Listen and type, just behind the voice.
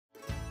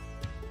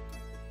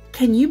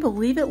Can you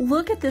believe it?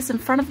 Look at this in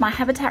front of my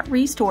Habitat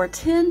Restore.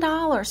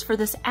 $10 for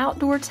this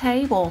outdoor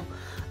table.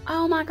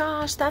 Oh my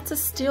gosh, that's a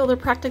steal. They're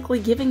practically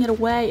giving it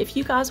away. If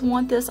you guys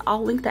want this,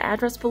 I'll link the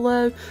address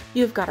below.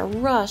 You've got to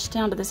rush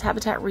down to this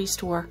Habitat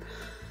Restore.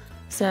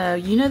 So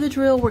you know the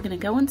drill. We're going to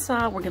go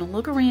inside. We're going to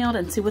look around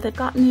and see what they've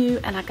got new.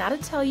 And I got to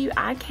tell you,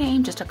 I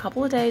came just a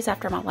couple of days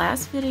after my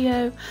last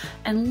video.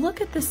 And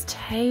look at this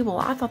table.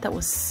 I thought that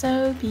was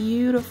so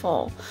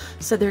beautiful.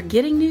 So they're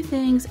getting new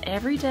things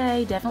every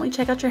day. Definitely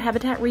check out your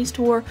Habitat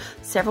Restore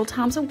several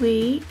times a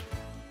week.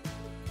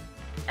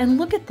 And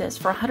look at this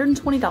for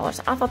 $120.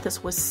 I thought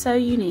this was so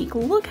unique.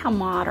 Look how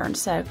modern.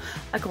 So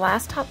a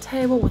glass top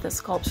table with a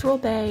sculptural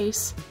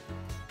base.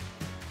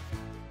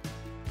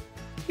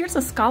 Here's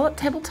a scallop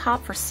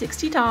tabletop for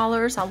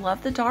 $60. I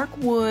love the dark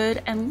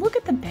wood, and look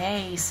at the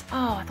base.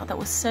 Oh, I thought that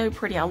was so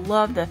pretty. I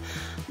love the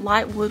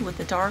light wood with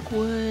the dark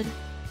wood.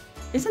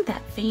 Isn't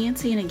that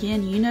fancy? And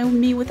again, you know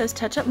me with those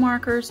touch-up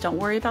markers. Don't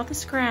worry about the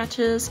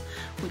scratches.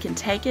 We can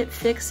take it,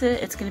 fix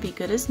it. It's going to be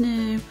good as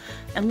new.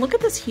 And look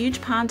at this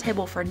huge pine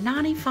table for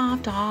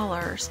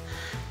 $95.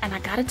 And I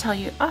got to tell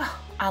you,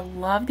 oh, I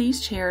love these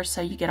chairs.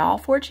 So you get all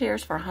 4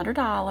 chairs for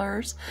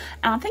 $100.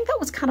 And I think that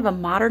was kind of a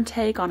modern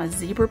take on a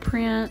zebra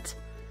print.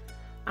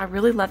 I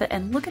really love it.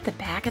 And look at the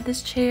back of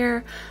this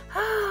chair.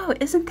 Oh,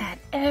 isn't that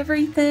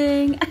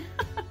everything?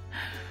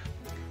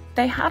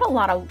 They had a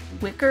lot of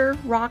wicker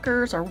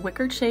rockers or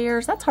wicker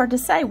chairs. That's hard to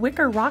say,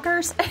 wicker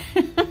rockers.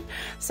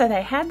 So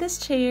they had this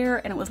chair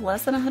and it was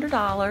less than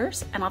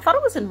 $100. And I thought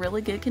it was in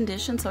really good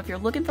condition. So if you're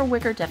looking for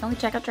wicker, definitely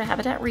check out your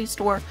Habitat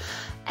Restore.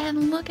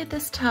 And look at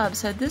this tub.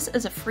 So this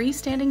is a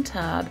freestanding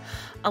tub,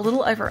 a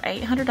little over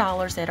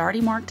 $800. They'd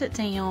already marked it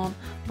down,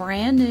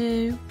 brand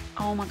new.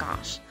 Oh my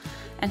gosh.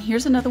 And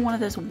here's another one of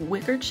those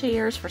wicker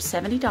chairs for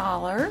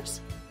 $70.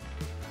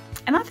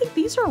 And I think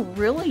these are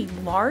really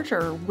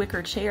larger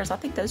wicker chairs. I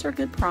think those are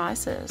good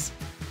prices.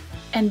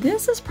 And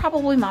this is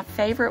probably my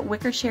favorite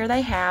wicker chair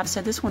they have.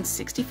 So this one's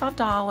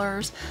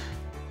 $65.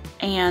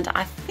 And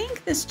I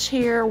think this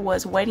chair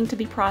was waiting to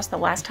be priced the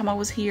last time I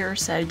was here.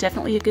 So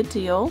definitely a good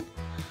deal.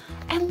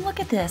 And look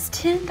at this,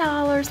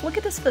 $10. Look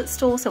at this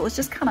footstool. So it was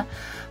just kind of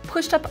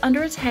pushed up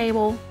under a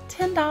table.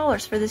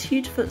 $10 for this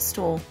huge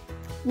footstool.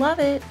 Love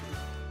it.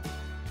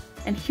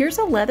 And here's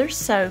a leather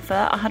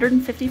sofa,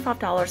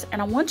 $155,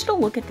 and I want you to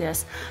look at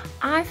this.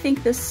 I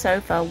think this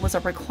sofa was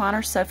a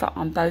recliner sofa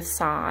on both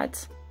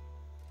sides.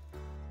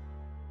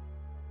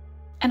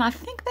 And I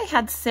think they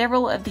had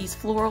several of these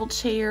floral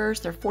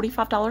chairs. They're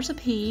 $45 a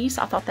piece.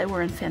 I thought they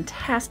were in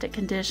fantastic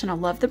condition. I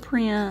love the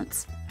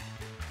prints.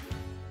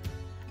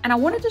 And I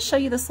wanted to show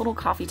you this little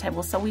coffee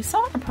table. So we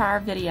saw it in a prior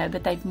video,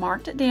 but they've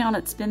marked it down.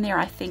 It's been there,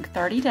 I think,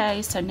 30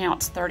 days. So now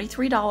it's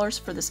 $33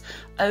 for this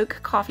oak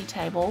coffee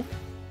table.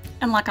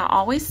 And like I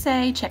always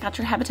say, check out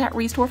your Habitat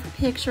Restore for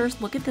pictures.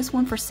 Look at this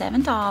one for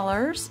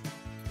 $7.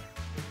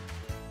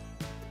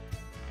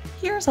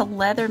 Here's a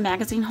leather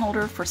magazine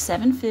holder for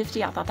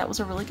 $7.50. I thought that was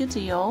a really good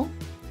deal.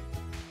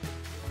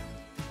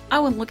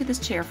 Oh, and look at this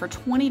chair for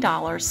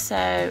 $20.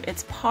 So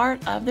it's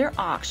part of their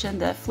auction,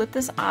 the Flip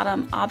This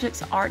Item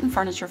Objects, Art, and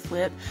Furniture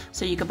Flip.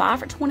 So you could buy it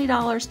for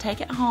 $20,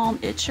 take it home,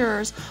 it's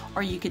yours,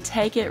 or you could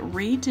take it,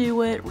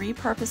 redo it,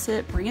 repurpose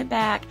it, bring it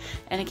back,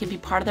 and it can be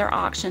part of their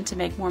auction to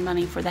make more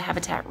money for the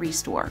Habitat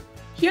Restore.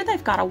 Here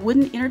they've got a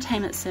wooden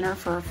entertainment center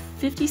for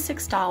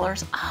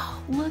 $56.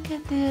 Oh, look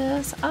at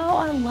this. Oh,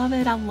 I love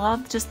it. I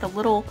love just the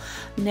little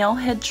nail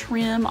head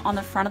trim on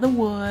the front of the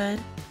wood.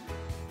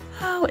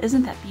 Oh,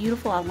 isn't that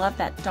beautiful? I love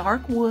that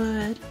dark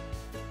wood.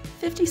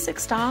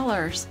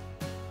 $56.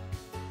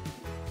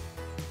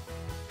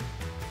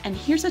 And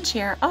here's a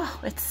chair. Oh,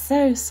 it's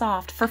so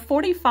soft. For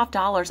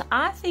 $45,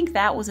 I think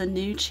that was a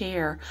new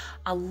chair.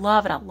 I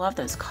love it. I love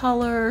those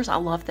colors. I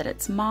love that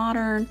it's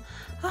modern.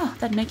 Oh,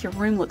 that'd make your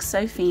room look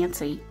so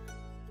fancy.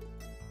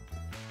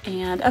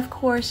 And of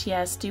course,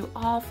 yes, do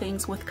all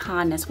things with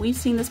kindness. We've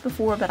seen this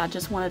before, but I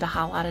just wanted to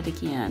highlight it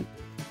again.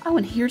 Oh,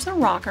 and here's a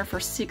rocker for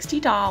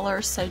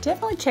 $60. So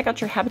definitely check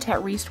out your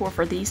Habitat Restore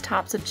for these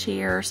types of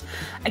chairs.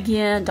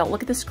 Again, don't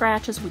look at the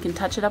scratches. We can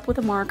touch it up with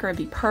a marker. It'd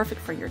be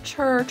perfect for your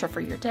church or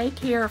for your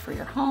daycare or for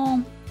your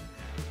home.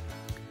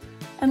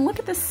 And look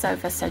at this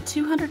sofa. So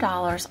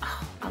 $200.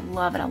 Oh, I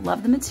love it. I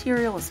love the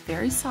material. It's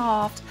very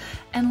soft.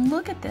 And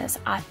look at this.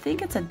 I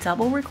think it's a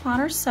double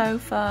recliner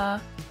sofa.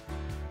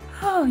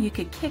 Oh, you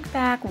could kick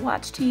back,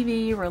 watch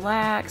TV,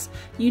 relax.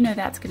 You know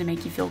that's going to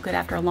make you feel good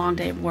after a long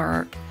day of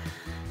work.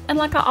 And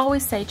like I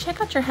always say,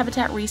 check out your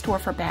Habitat Restore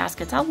for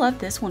baskets. I love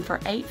this one for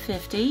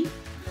 $8.50.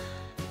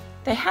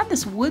 They had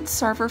this wood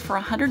server for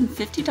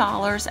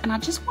 $150, and I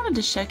just wanted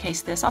to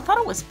showcase this. I thought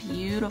it was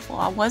beautiful.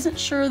 I wasn't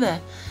sure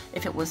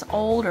if it was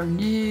old or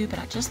new, but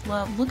I just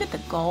love, look at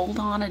the gold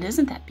on it.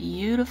 Isn't that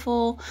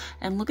beautiful?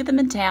 And look at the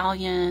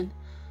medallion.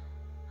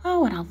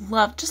 Oh, and I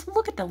love, just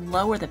look at the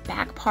lower, the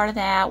back part of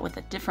that with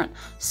the different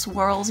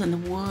swirls in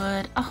the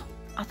wood. Oh,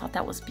 I thought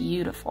that was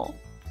beautiful.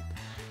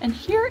 And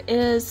here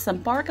is some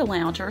Barca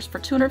loungers for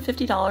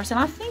 $250, and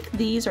I think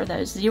these are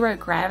those zero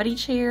gravity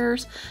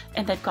chairs,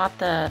 and they've got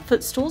the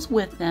footstools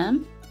with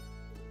them.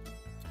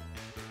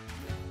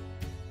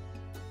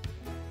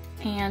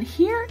 And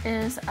here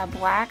is a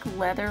black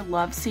leather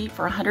love seat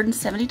for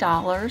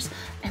 $170,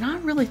 and I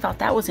really thought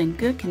that was in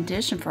good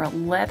condition for a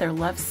leather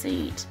love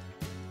seat.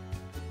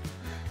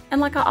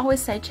 And like I always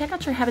say, check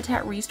out your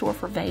Habitat Restore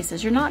for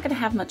vases. You're not going to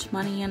have much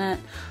money in it.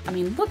 I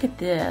mean, look at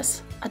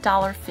this,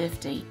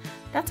 $1.50.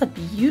 That's a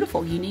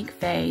beautiful, unique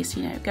vase.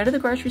 You know, go to the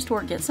grocery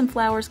store, get some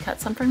flowers, cut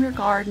some from your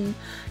garden,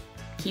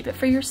 keep it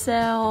for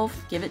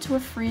yourself, give it to a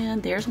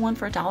friend. There's one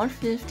for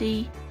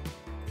 $1.50.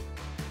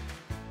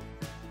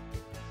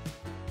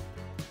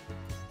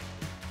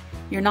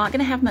 You're not going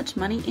to have much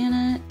money in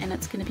it, and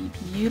it's going to be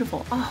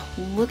beautiful. Oh,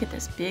 look at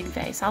this big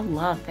vase. I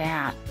love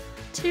that.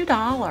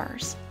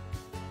 $2.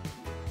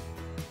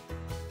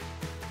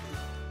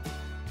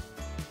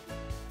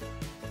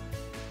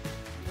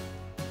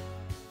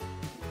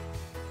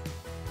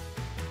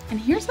 And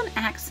here's an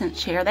accent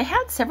chair. They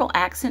had several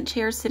accent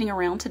chairs sitting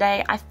around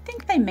today. I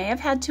think they may have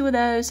had 2 of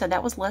those, so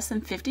that was less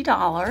than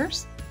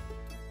 $50.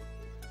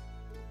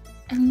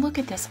 And look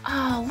at this.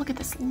 Oh, look at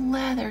this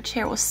leather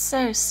chair. It was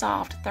so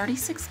soft.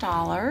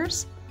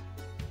 $36.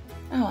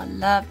 Oh, I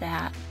love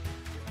that.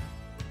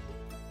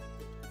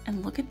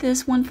 And look at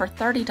this one for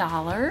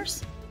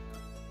 $30.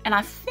 And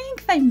I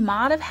think they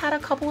might have had a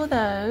couple of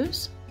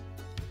those.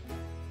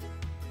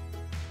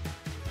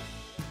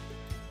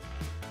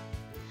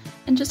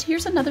 And just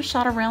here's another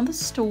shot around the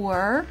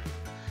store.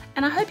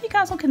 And I hope you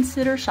guys will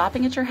consider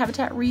shopping at your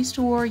Habitat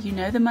Restore. You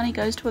know the money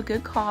goes to a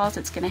good cause.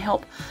 It's going to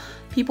help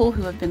people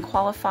who have been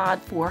qualified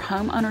for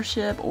home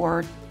ownership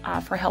or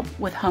for help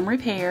with home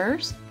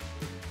repairs.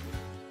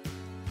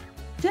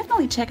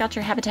 Definitely check out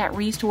your Habitat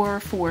Restore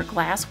for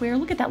glassware.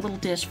 Look at that little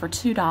dish for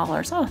 $2.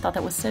 Oh, I thought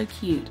that was so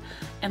cute.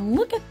 And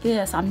look at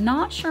this. I'm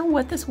not sure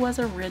what this was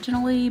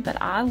originally,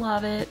 but I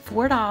love it.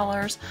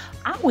 $4.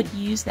 I would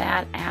use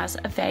that as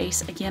a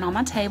vase, again, on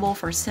my table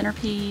for a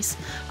centerpiece.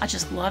 I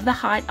just love the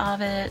height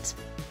of it.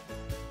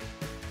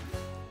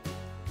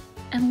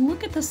 And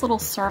look at this little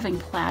serving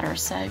platter.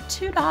 So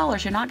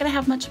 $2, you're not going to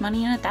have much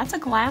money in it. That's a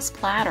glass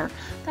platter.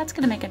 That's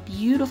going to make a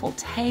beautiful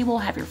table,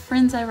 have your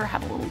friends over,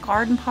 have a little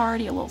garden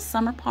party, a little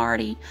summer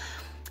party.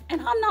 And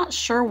I'm not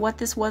sure what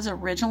this was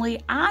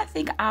originally. I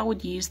think I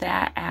would use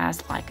that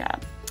as like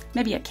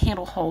maybe a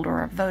candle holder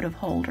or a votive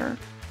holder.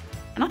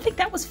 And I think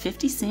that was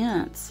 50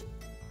 cents.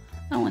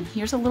 Oh, and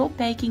here's a little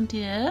baking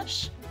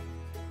dish.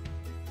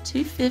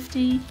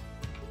 $2.50,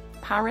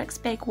 Pyrex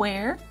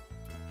bakeware.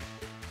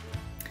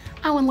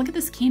 Oh, and look at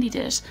this candy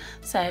dish.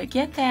 So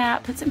get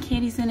that, put some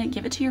candies in it,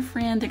 give it to your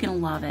friend. They're going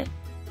to love it.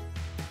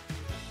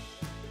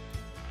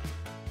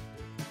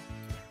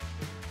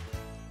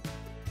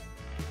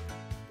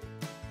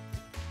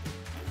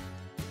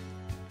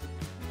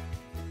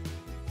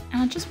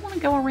 And I just want to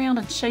go around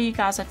and show you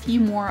guys a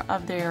few more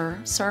of their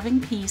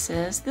serving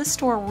pieces. This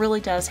store really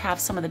does have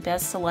some of the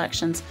best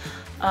selections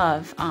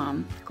of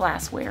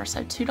glassware.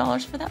 So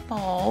 $2 for that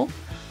bowl.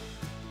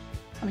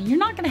 I mean, you're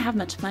not going to have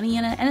much money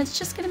in it, and it's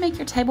just going to make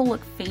your table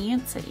look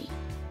fancy.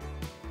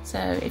 So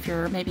if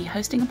you're maybe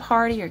hosting a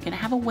party or going to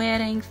have a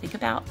wedding, think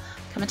about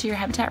coming to your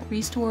Habitat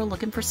Restore,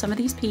 looking for some of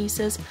these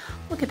pieces.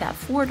 Look at that,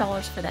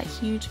 $4 for that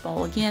huge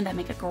bowl. Again, they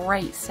make a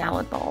great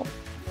salad bowl.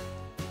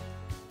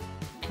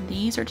 And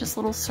these are just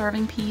little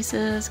serving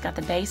pieces, got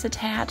the base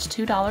attached,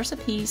 $2 a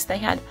piece. I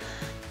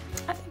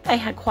think they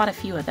had quite a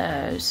few of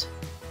those.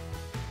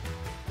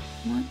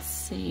 Let's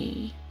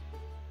see.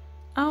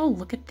 Oh,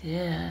 look at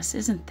this.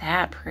 Isn't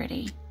that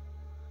pretty?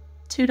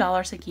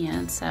 $2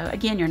 again. So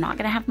again, you're not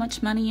going to have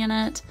much money in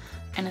it,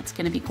 and it's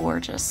going to be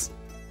gorgeous.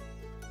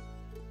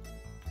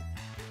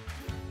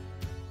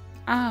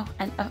 Oh,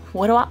 and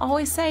what do I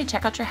always say?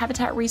 Check out your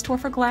Habitat Restore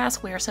for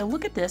glassware. So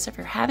look at this. If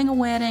you're having a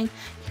wedding,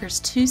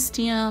 here's 2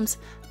 stems,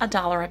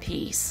 $1 a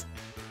piece.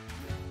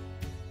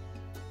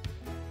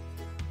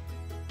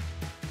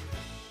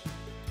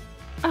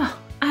 Oh,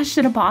 I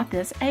should have bought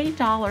this,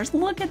 $8.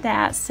 Look at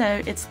that.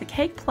 So it's the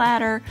cake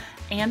platter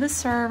and the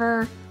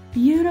server.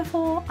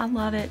 Beautiful. I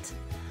love it.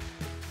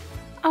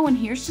 Oh, and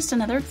here's just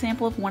another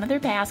example of one of their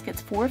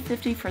baskets,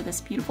 $4.50 for this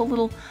beautiful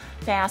little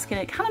basket.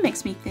 It kind of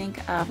makes me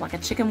think of like a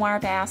chicken wire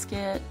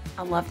basket.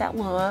 I love that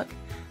look.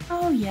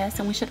 Oh yes,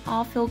 and we should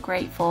all feel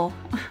grateful.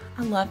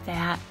 I love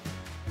that.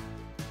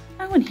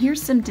 Oh, and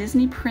here's some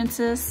Disney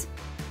Princess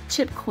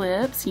chip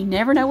clips. You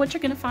never know what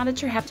you're going to find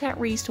at your Habitat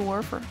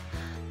Restore for,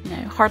 you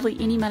know, hardly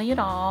any money at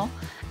all.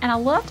 And I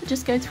love to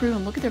just go through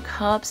and look at their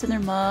cups and their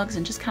mugs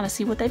and just kind of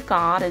see what they've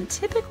got. And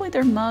typically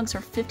their mugs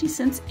are 50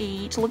 cents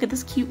each. Look at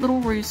this cute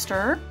little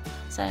rooster.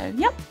 So,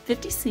 yep,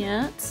 50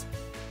 cents.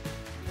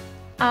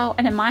 Oh,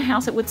 and in my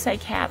house it would say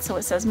cat, so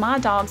it says, my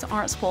dogs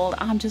aren't spoiled,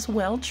 I'm just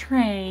well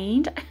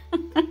trained.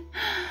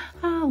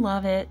 I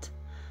love it.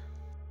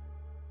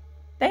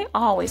 They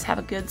always have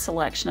a good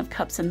selection of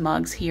cups and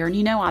mugs here. And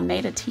you know, I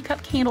made a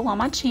teacup candle on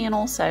my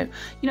channel. So,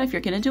 you know, if you're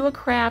going to do a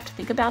craft,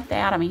 think about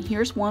that. I mean,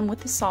 here's one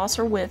with the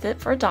saucer with it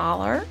for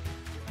 $1.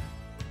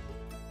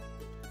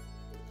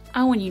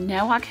 Oh, and you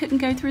know I couldn't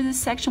go through this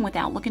section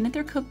without looking at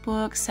their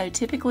cookbooks. So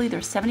typically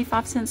they're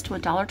 75 cents to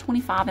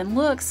 $1.25. And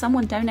look,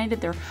 someone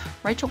donated their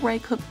Rachel Ray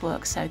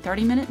cookbook. So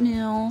 30-minute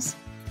meals.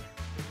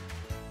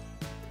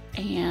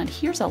 And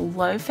here's a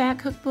low-fat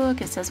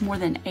cookbook. It says more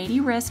than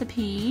 80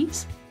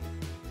 recipes.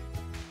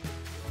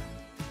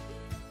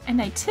 And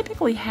they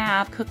typically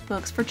have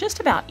cookbooks for just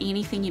about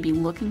anything you'd be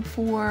looking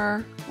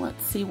for.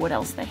 Let's see what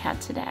else they had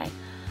today.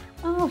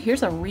 Oh,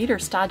 here's a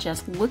Reader's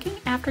Digest, Looking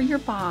After Your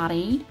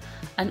Body,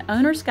 an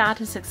Owner's Guide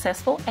to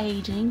Successful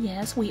Aging.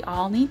 Yes, we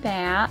all need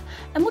that.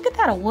 And look at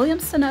that, a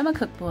Williams-Sonoma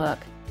cookbook.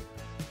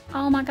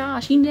 Oh my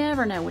gosh, you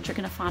never know what you're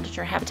going to find at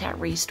your Habitat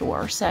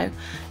Restore. So,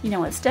 you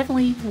know, it's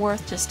definitely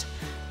worth just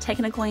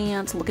taking a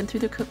glance, looking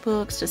through the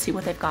cookbooks to see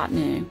what they've got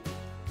new.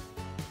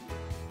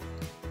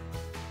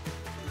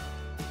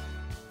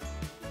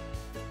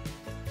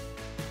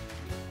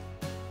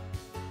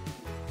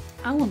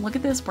 Oh, and look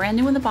at this, brand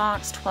new in the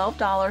box,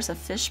 $12, a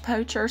fish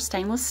poacher,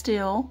 stainless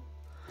steel.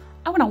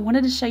 Oh, and I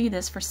wanted to show you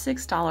this for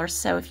 $6.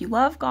 So if you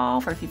love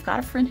golf or if you've got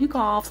a friend who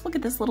golfs, look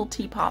at this little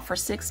teapot for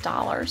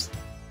 $6.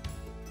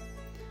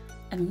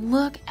 And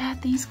look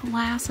at these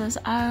glasses.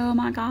 Oh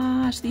my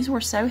gosh, these were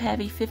so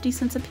heavy, 50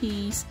 cents a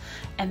piece.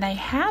 And they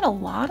had a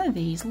lot of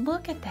these.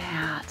 Look at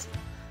that.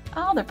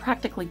 Oh, they're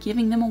practically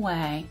giving them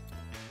away.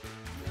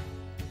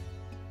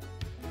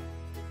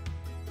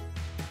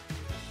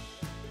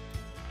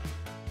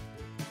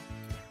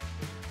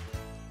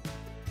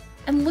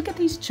 And look at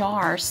these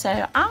jars.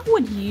 So I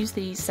would use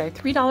these, so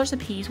 $3 a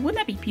piece. Wouldn't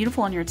that be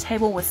beautiful on your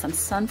table with some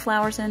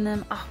sunflowers in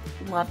them? Oh,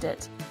 loved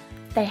it.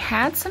 They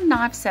had some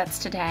knife sets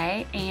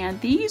today,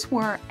 and these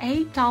were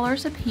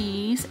 $8 a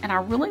piece, and I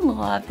really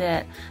love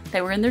that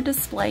they were in their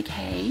display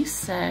case,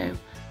 so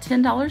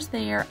 $10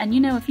 there. And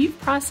you know, if you've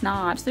priced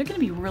knives, they're going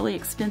to be really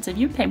expensive.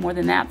 You pay more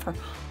than that for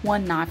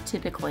one knife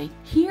typically.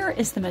 Here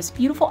is the most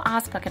beautiful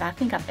ice bucket I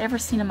think I've ever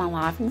seen in my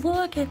life.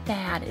 Look at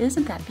that.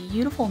 Isn't that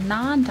beautiful?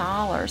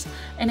 $9.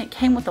 And it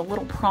came with the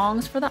little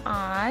prongs for the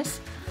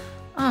ice.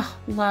 Oh,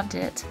 loved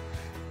it.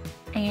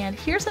 And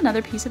here's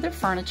another piece of their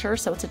furniture.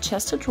 So it's a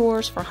chest of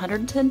drawers for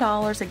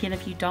 $110. Again,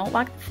 if you don't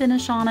like the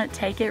finish on it,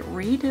 take it,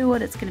 redo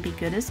it. It's going to be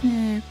good as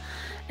new.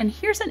 And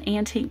here's an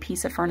antique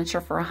piece of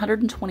furniture for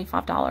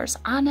 $125.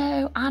 I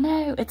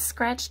know, it's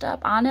scratched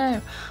up, I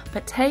know.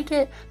 But take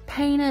it,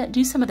 paint it,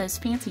 do some of those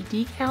fancy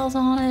decals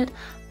on it.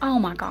 Oh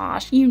my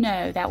gosh, you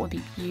know that would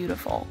be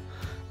beautiful.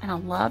 And I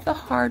love the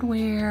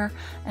hardware.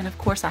 And of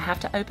course I have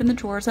to open the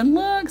drawers and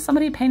look,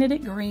 somebody painted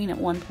it green at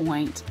one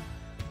point.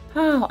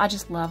 Oh, I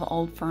just love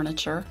old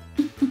furniture.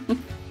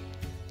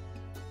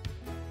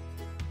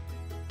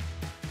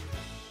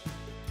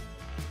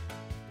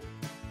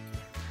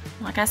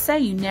 Like I say,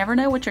 you never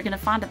know what you're going to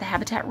find at the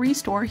Habitat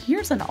Restore.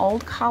 Here's an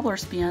old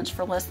cobbler's bench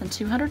for less than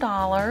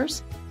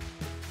 $200.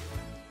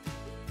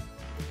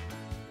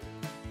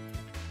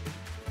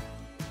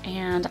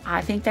 And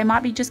I think they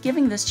might be just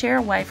giving this chair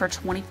away for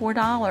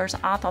 $24.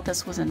 I thought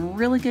this was in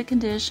really good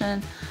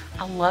condition.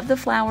 I love the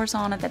flowers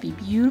on it. That'd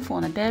be beautiful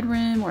in a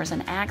bedroom or as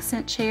an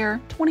accent chair.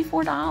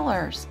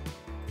 $24.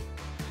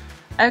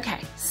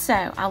 Okay, so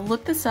I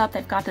looked this up.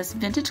 They've got this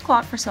vintage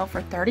clock for sale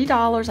for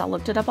 $30. I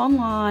looked it up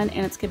online,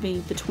 and it's going to be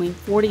between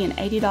 $40 and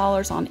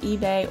 $80 on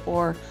eBay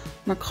or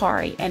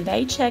Mercari. And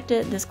they checked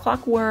it. This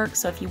clock works,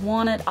 so if you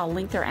want it, I'll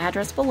link their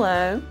address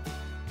below.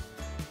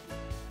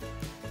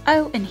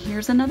 Oh, and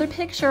here's another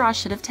picture I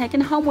should have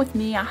taken home with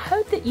me. I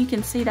hope that you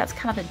can see that's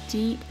kind of a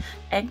deep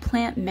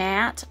eggplant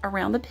mat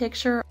around the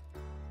picture.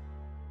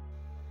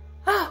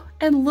 Oh,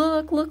 and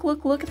look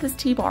at this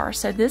T-bar.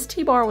 So this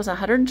T-bar was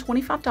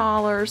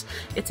 $125.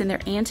 It's in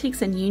their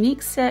antiques and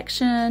unique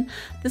section.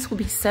 This will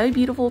be so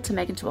beautiful to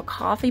make into a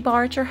coffee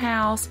bar at your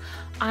house.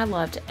 I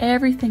loved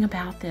everything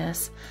about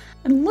this.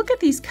 And look at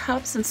these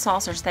cups and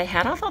saucers they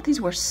had. I thought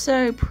these were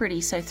so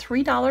pretty. So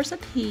 $3 a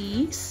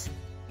piece.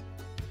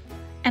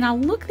 And I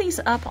looked these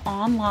up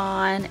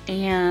online,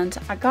 and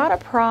I got a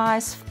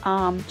price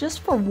just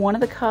for one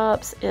of the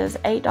cups is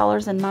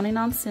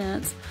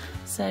 $8.99.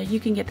 So you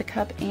can get the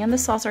cup and the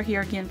saucer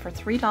here again for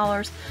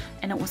 $3,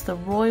 and it was the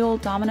Royal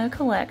Domino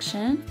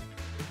Collection.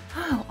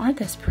 Oh, aren't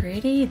those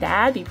pretty?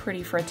 That'd be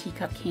pretty for a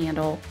teacup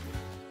candle.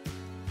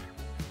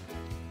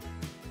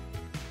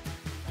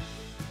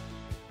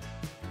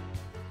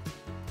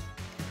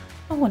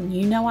 Oh, and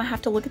you know I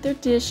have to look at their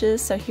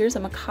dishes. So here's a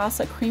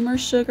Mikasa Creamer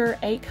Sugar,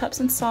 8 cups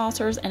and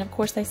saucers. And of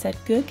course they said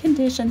good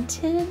condition,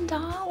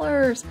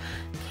 $10.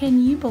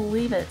 Can you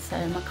believe it? So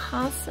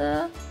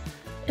Mikasa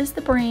is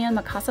the brand,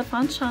 Mikasa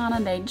Fine China,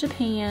 made in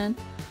Japan.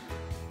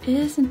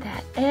 Isn't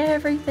that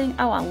everything?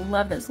 Oh, I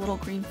love those little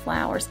green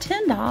flowers.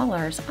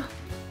 $10. Oh,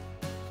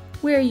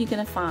 where are you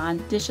going to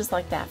find dishes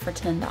like that for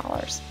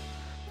 $10?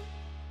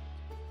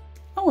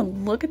 Oh,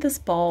 and look at this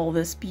bowl,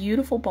 this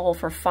beautiful bowl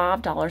for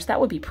 $5. That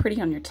would be pretty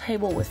on your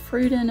table with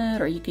fruit in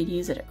it, or you could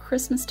use it at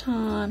Christmas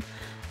time.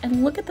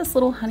 And look at this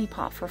little honey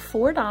pot for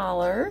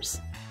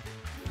 $4.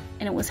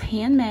 And it was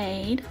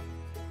handmade.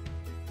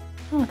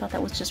 Oh, I thought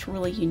that was just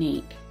really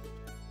unique.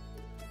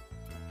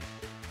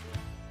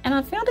 And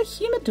I found a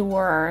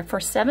humidor for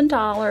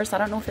 $7. I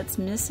don't know if it's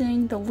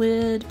missing the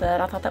lid,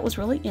 but I thought that was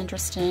really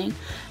interesting.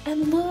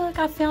 And look,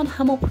 I found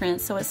Hummel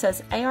prints. So it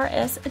says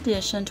ARS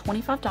edition,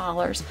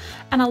 $25.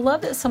 And I love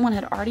that someone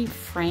had already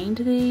framed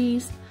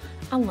these.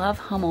 I love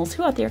Hummels.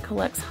 Who out there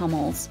collects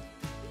Hummels?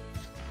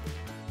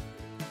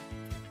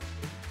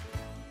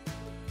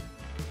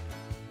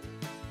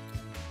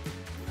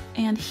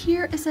 And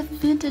here is a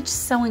vintage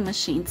sewing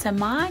machine. So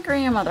my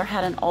grandmother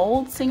had an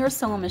old Singer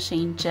sewing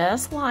machine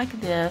just like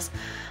this.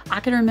 I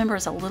can remember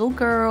as a little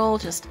girl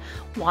just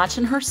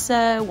watching her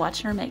sew,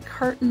 watching her make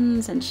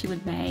curtains, and she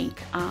would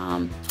make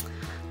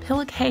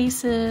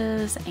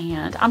pillowcases,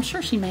 and I'm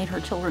sure she made her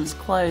children's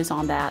clothes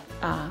on that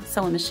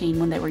sewing machine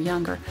when they were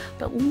younger.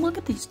 But look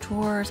at these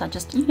drawers.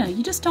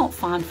 You just don't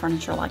find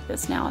furniture like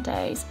this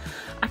nowadays.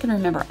 I can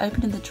remember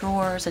opening the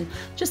drawers and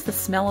just the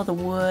smell of the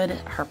wood,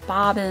 her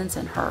bobbins,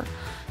 and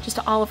just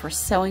all of her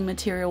sewing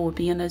material would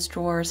be in those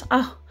drawers.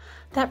 Oh,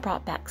 that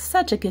brought back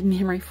such a good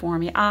memory for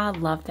me. I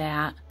love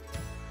that.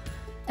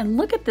 And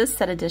look at this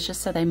set of dishes.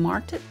 So they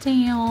marked it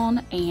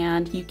down,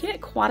 and you get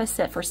quite a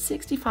set for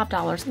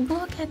 $65.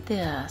 Look at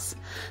this.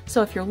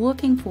 So if you're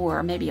looking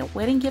for maybe a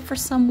wedding gift for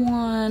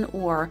someone,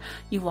 or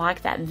you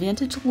like that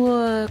vintage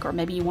look, or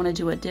maybe you want to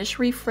do a dish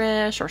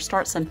refresh or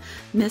start some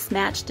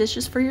mismatched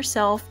dishes for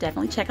yourself,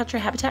 definitely check out your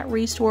Habitat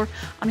Restore.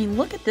 I mean,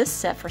 look at this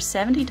set for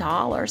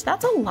 $70.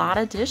 That's a lot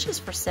of dishes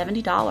for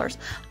 $70.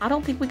 I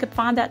don't think we could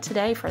find that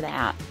today for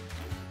that.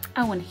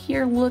 Oh, and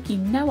here, look, you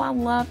know I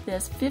love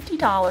this.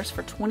 $50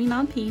 for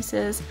 29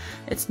 pieces.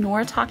 It's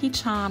Noritake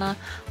China.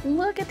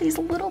 Look at these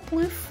little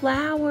blue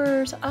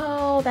flowers.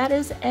 Oh, that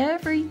is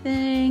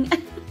everything.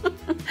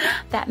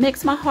 That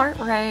makes my heart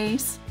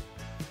race.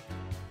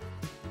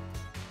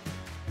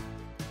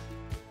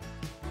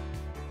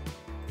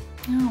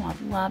 Oh,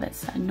 I love it.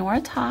 So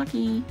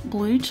Noritake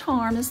Blue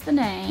Charm is the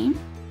name.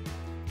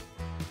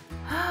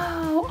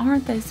 Oh,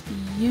 aren't those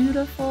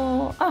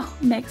beautiful? Oh,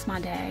 makes my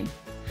day.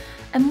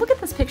 And look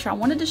at this picture. I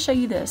wanted to show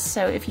you this.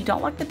 So if you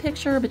don't like the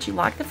picture, but you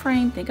like the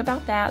frame, think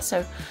about that.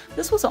 So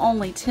this was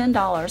only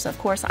 $10. Of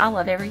course, I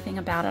love everything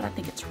about it. I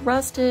think it's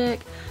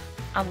rustic.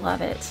 I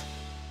love it.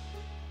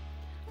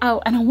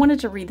 Oh, and I wanted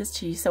to read this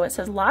to you. So it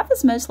says, life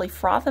is mostly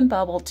froth and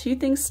bubble. Two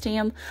things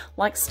stand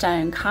like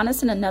stone.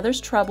 Kindness in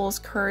another's troubles,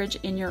 courage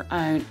in your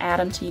own.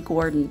 Adam T.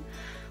 Gordon.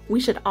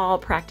 We should all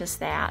practice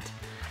that.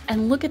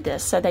 And look at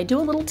this. So they do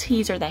a little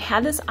teaser. They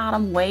have this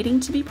item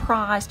waiting to be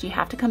prized. You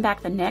have to come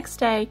back the next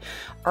day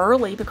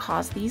early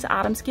because these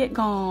items get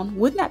gone.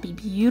 Wouldn't that be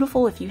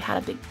beautiful if you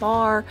had a big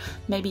bar,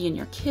 maybe in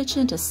your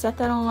kitchen, to set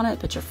that on it,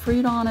 put your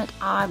fruit on it?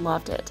 I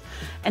loved it.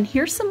 And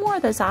here's some more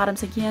of those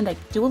items. Again, they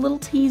do a little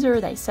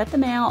teaser. They set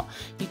them out.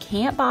 You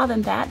can't buy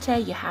them that day.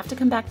 You have to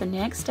come back the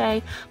next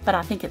day. But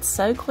I think it's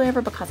so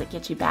clever because it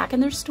gets you back in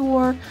their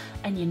store,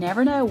 and you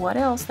never know what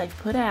else they've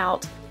put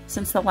out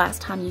since the last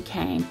time you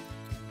came.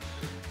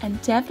 And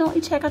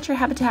definitely check out your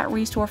Habitat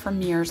Restore for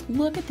mirrors.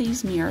 Look at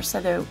these mirrors.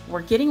 So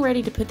we're getting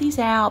ready to put these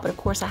out, but of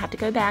course I have to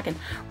go back and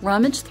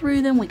rummage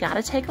through them. We got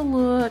to take a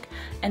look.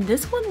 And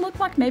this one looked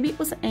like maybe it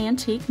was an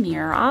antique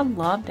mirror. I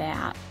love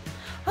that.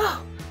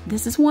 Oh,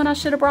 this is one I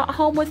should have brought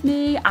home with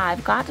me.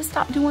 I've got to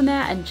stop doing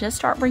that and just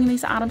start bringing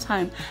these items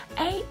home.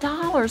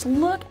 $8.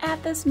 Look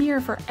at this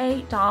mirror for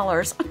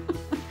 $8.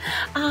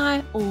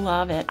 I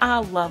love it. I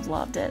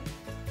loved it.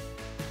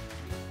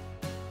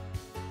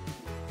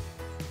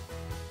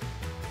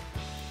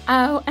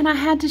 Oh, and I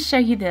had to show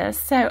you this.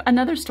 So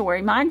another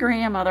story, my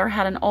grandmother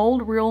had an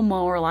old reel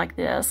mower like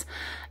this,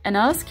 and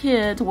us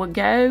kids would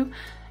go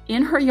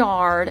in her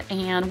yard,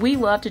 and we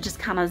loved to just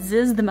kind of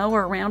zizz the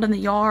mower around in the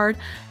yard,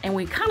 and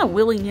we kind of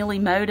willy-nilly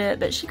mowed it,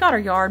 but she got her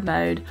yard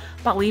mowed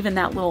by leaving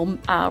that little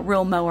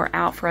reel mower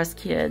out for us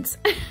kids.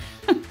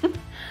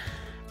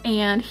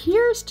 And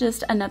here's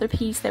just another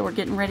piece they were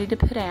getting ready to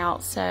put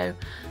out. So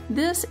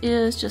this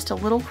is just a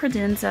little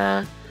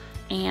credenza.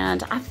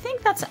 And I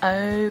think that's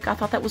oak. I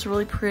thought that was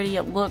really pretty.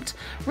 It looked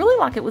really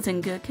like it was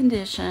in good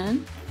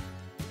condition.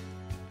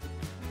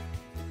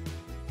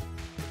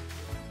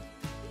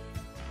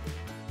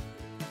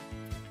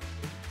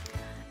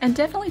 And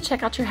definitely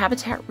check out your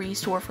Habitat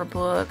Restore for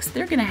books.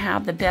 They're going to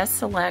have the best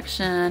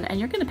selection, and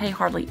you're going to pay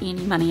hardly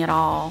any money at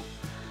all.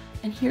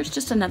 And here's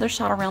just another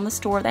shot around the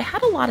store. They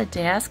had a lot of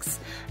desks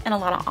and a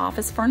lot of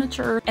office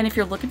furniture. And if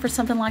you're looking for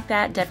something like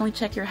that, definitely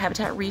check your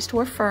Habitat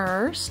Restore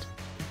first.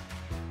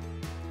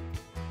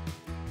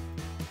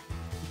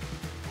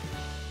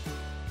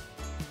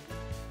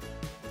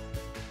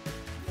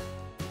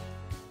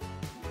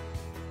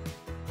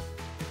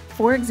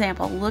 For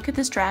example, look at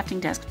this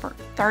drafting desk for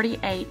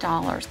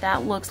 $38.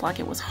 That looks like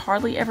it was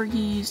hardly ever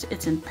used.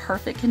 It's in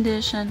perfect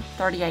condition,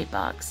 38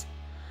 bucks.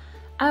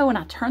 Oh, and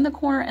I turned the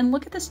corner and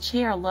look at this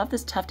chair. I love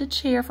this tufted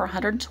chair for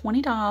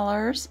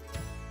 $120.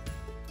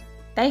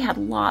 They had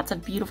lots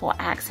of beautiful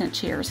accent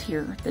chairs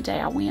here the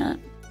day I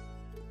went.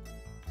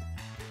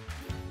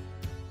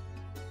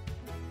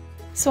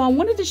 So I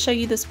wanted to show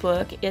you this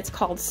book. It's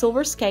called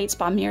Silver Skates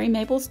by Mary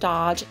Maples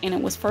Dodge, and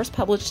it was first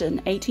published in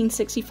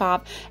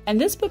 1865.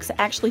 And this book's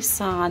actually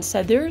signed,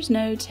 so there's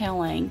no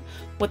telling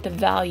what the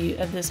value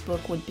of this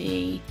book would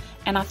be.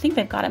 And I think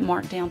they've got it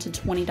marked down to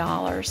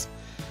 $20.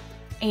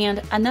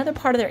 And another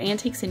part of their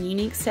antiques and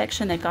unique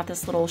section, they've got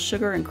this little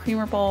sugar and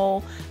creamer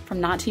bowl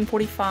from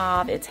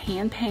 1945. It's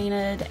hand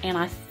painted, and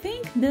I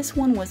think this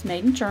one was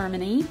made in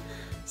Germany.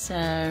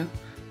 So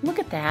look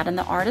at that, and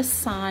the artist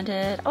signed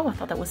it. Oh, I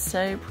thought that was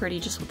so pretty,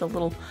 just with the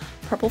little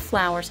purple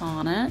flowers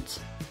on it.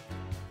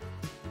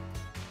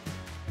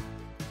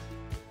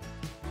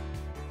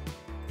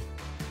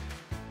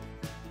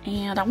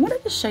 And I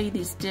wanted to show you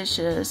these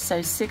dishes. So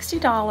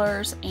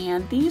 $60,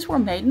 and these were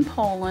made in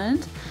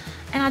Poland.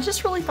 And I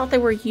just really thought they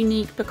were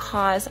unique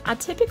because I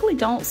typically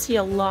don't see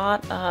a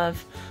lot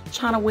of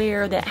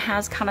chinaware that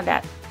has kind of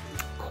that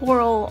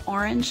coral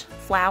orange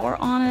flower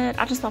on it.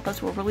 I just thought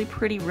those were really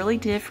pretty, really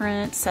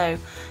different. So,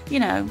 you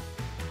know,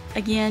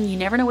 again, you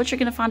never know what you're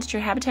going to find at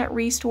your Habitat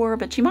Restore,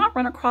 but you might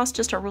run across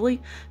just a really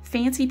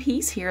fancy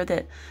piece here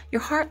that your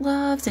heart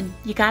loves, and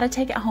you got to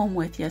take it home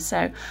with you.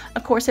 So,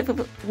 of course, if it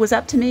was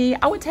up to me,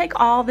 I would take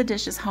all the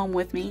dishes home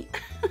with me.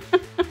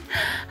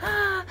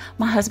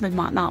 My husband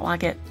might not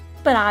like it,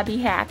 but I'd be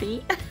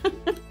happy.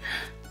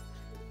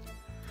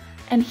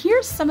 And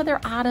here's some of their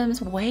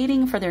items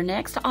waiting for their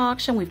next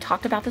auction. We've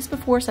talked about this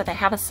before, so they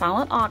have a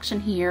silent auction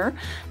here,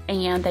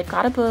 and they've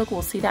got a book.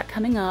 We'll see that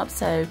coming up.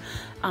 So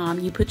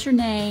you put your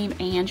name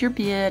and your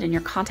bid and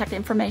your contact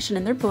information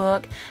in their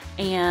book,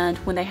 and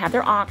when they have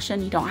their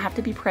auction, you don't have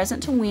to be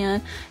present to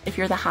win. If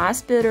you're the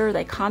highest bidder,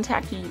 they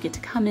contact you, you get to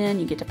come in,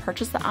 you get to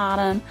purchase the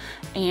item,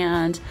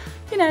 and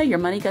you know, your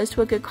money goes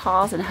to a good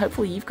cause, and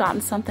hopefully you've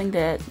gotten something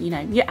that, you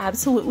know, you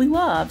absolutely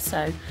love.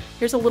 So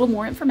here's a little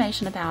more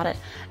information about it.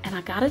 And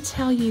I gotta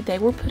tell you, they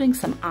were putting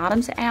some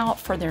items out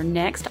for their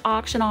next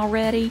auction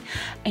already,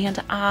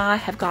 and I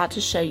have got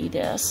to show you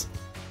this.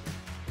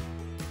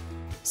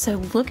 So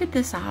look at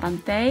this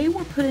item. They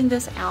were putting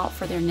this out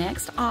for their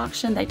next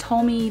auction. They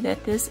told me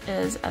that this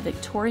is a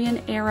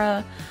Victorian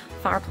era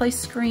fireplace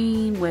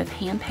screen with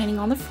hand painting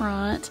on the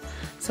front.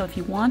 So if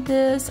you want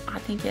this, I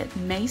think it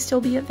may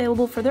still be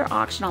available for their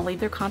auction. I'll leave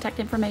their contact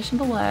information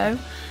below.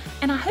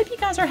 And I hope you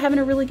guys are having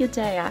a really good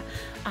day.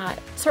 I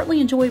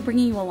certainly enjoy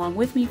bringing you along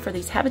with me for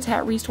these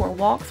Habitat Restore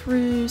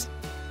walkthroughs.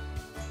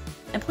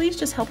 And please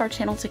just help our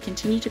channel to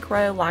continue to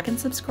grow. Like and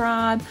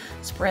subscribe,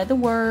 spread the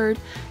word,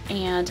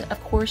 and of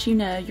course, you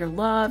know you're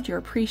loved, you're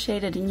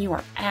appreciated, and you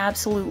are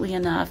absolutely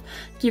enough.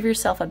 Give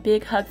yourself a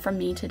big hug from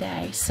me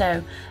today.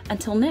 So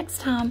until next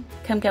time,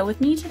 come go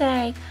with me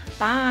today.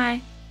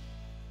 Bye.